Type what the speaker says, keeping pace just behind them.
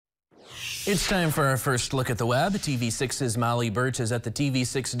It's time for our first look at the web. TV6's Molly Burt is at the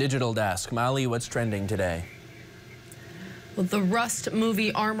TV6 digital desk. Molly, what's trending today? Well, the Rust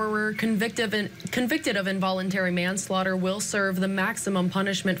movie armorer convicted of involuntary manslaughter will serve the maximum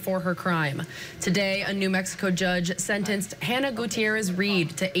punishment for her crime. Today, a New Mexico judge sentenced Hannah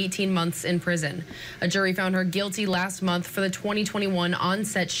Gutierrez-Reed to 18 months in prison. A jury found her guilty last month for the 2021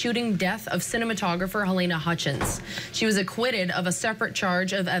 on-set shooting death of cinematographer Helena Hutchins. She was acquitted of a separate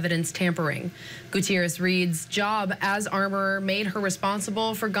charge of evidence tampering. Gutierrez-Reed's job as armorer made her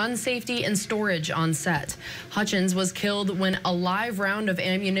responsible for gun safety and storage on set. Hutchins was killed when a live round of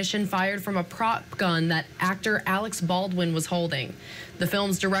ammunition fired from a prop gun that actor Alex Baldwin was holding. The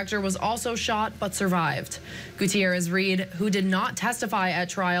film's director was also shot but survived. Gutierrez-Reed, who did not testify at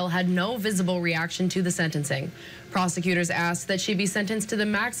trial, had no visible reaction to the sentencing. Prosecutors asked that she be sentenced to the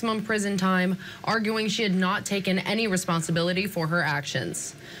maximum prison time, arguing she had not taken any responsibility for her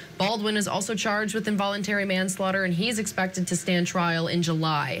actions. Baldwin is also charged with involuntary manslaughter, and he's expected to stand trial in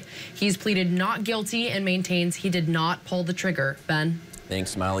July. He's pleaded not guilty and maintains he did not pull the trigger. Ben?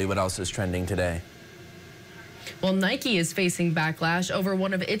 Thanks, Molly. What else is trending today? Well, Nike is facing backlash over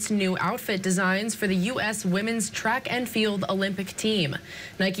one of its new outfit designs for the U.S. women's track and field Olympic team.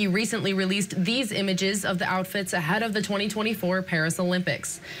 Nike recently released these images of the outfits ahead of the 2024 Paris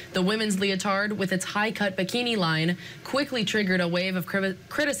Olympics. The women's leotard, with its high-cut bikini line, quickly triggered a wave of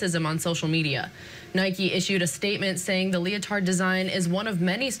criticism on social media. Nike issued a statement saying the leotard design is one of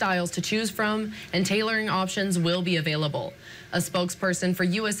many styles to choose from, and tailoring options will be available. A spokesperson for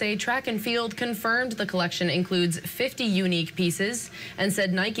USA Track and Field confirmed the collection includes 50 unique pieces and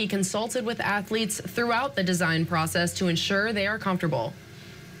said Nike consulted with athletes throughout the design process to ensure they are comfortable.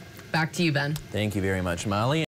 Back to you, Ben. Thank you very much, Molly.